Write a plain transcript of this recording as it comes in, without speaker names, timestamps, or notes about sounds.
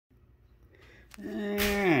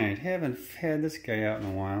Alright, haven't had this guy out in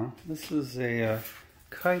a while. This is a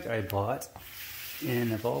kite I bought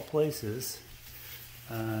in, of all places,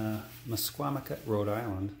 Musquamacut, Rhode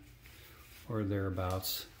Island, or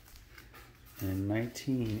thereabouts, in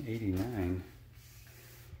 1989.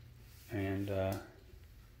 And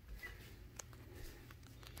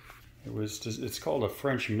it's called a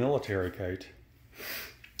French military kite.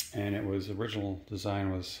 And it was, original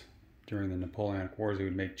design was during the Napoleonic Wars. They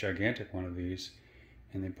would make gigantic one of these,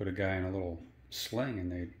 and they put a guy in a little sling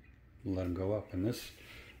and they let him go up. And this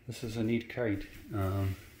is a neat kite.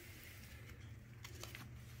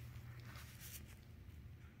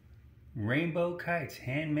 Rainbow Kites,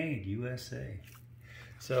 handmade, USA.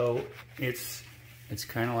 So it's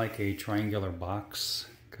kind of like a triangular box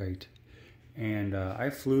kite, and I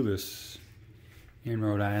flew this in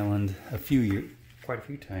Rhode Island quite a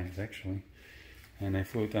few times actually, and I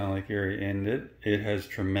flew it down Lake Erie, and it has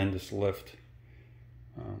tremendous lift.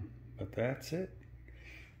 But that's it.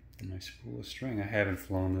 And my spool of string. I haven't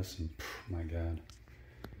flown this in, my God,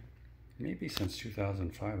 maybe since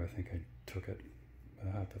 2005. I think I took it, but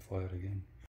I'll have to fly it again.